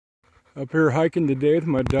Up here hiking today with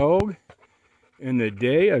my dog, and the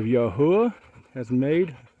day of Yahuwah has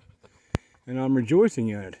made, and I'm rejoicing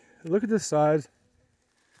in it. Look at the size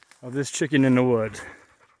of this chicken in the woods.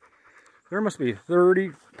 There must be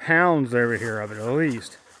 30 pounds over here of it at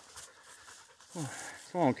least.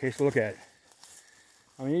 Come on, Case, look at it.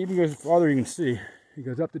 I mean, it even goes farther, you can see. It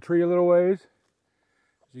goes up the tree a little ways,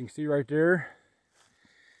 as you can see right there.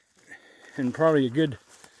 And probably a good,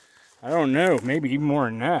 I don't know, maybe even more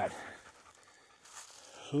than that.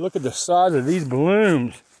 Look at the size of these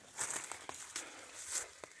blooms.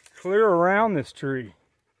 Clear around this tree.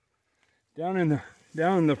 Down in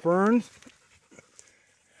the ferns.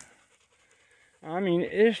 I mean,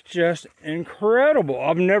 it's just incredible.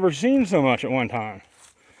 I've never seen so much at one time.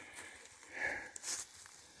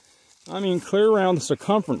 I mean, clear around the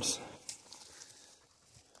circumference.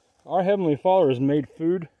 Our Heavenly Father has made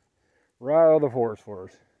food right out of the forest for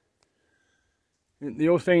us. The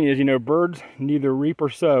old saying is, you know, birds neither reap or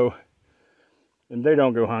sow, and they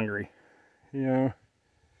don't go hungry. You know,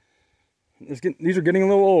 these are getting a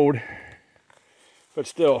little old, but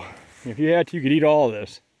still, if you had to, you could eat all of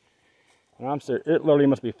this. And I'm serious, it literally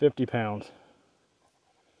must be 50 pounds.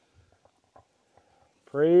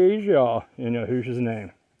 Praise Yah in Yahushua's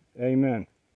name. Amen.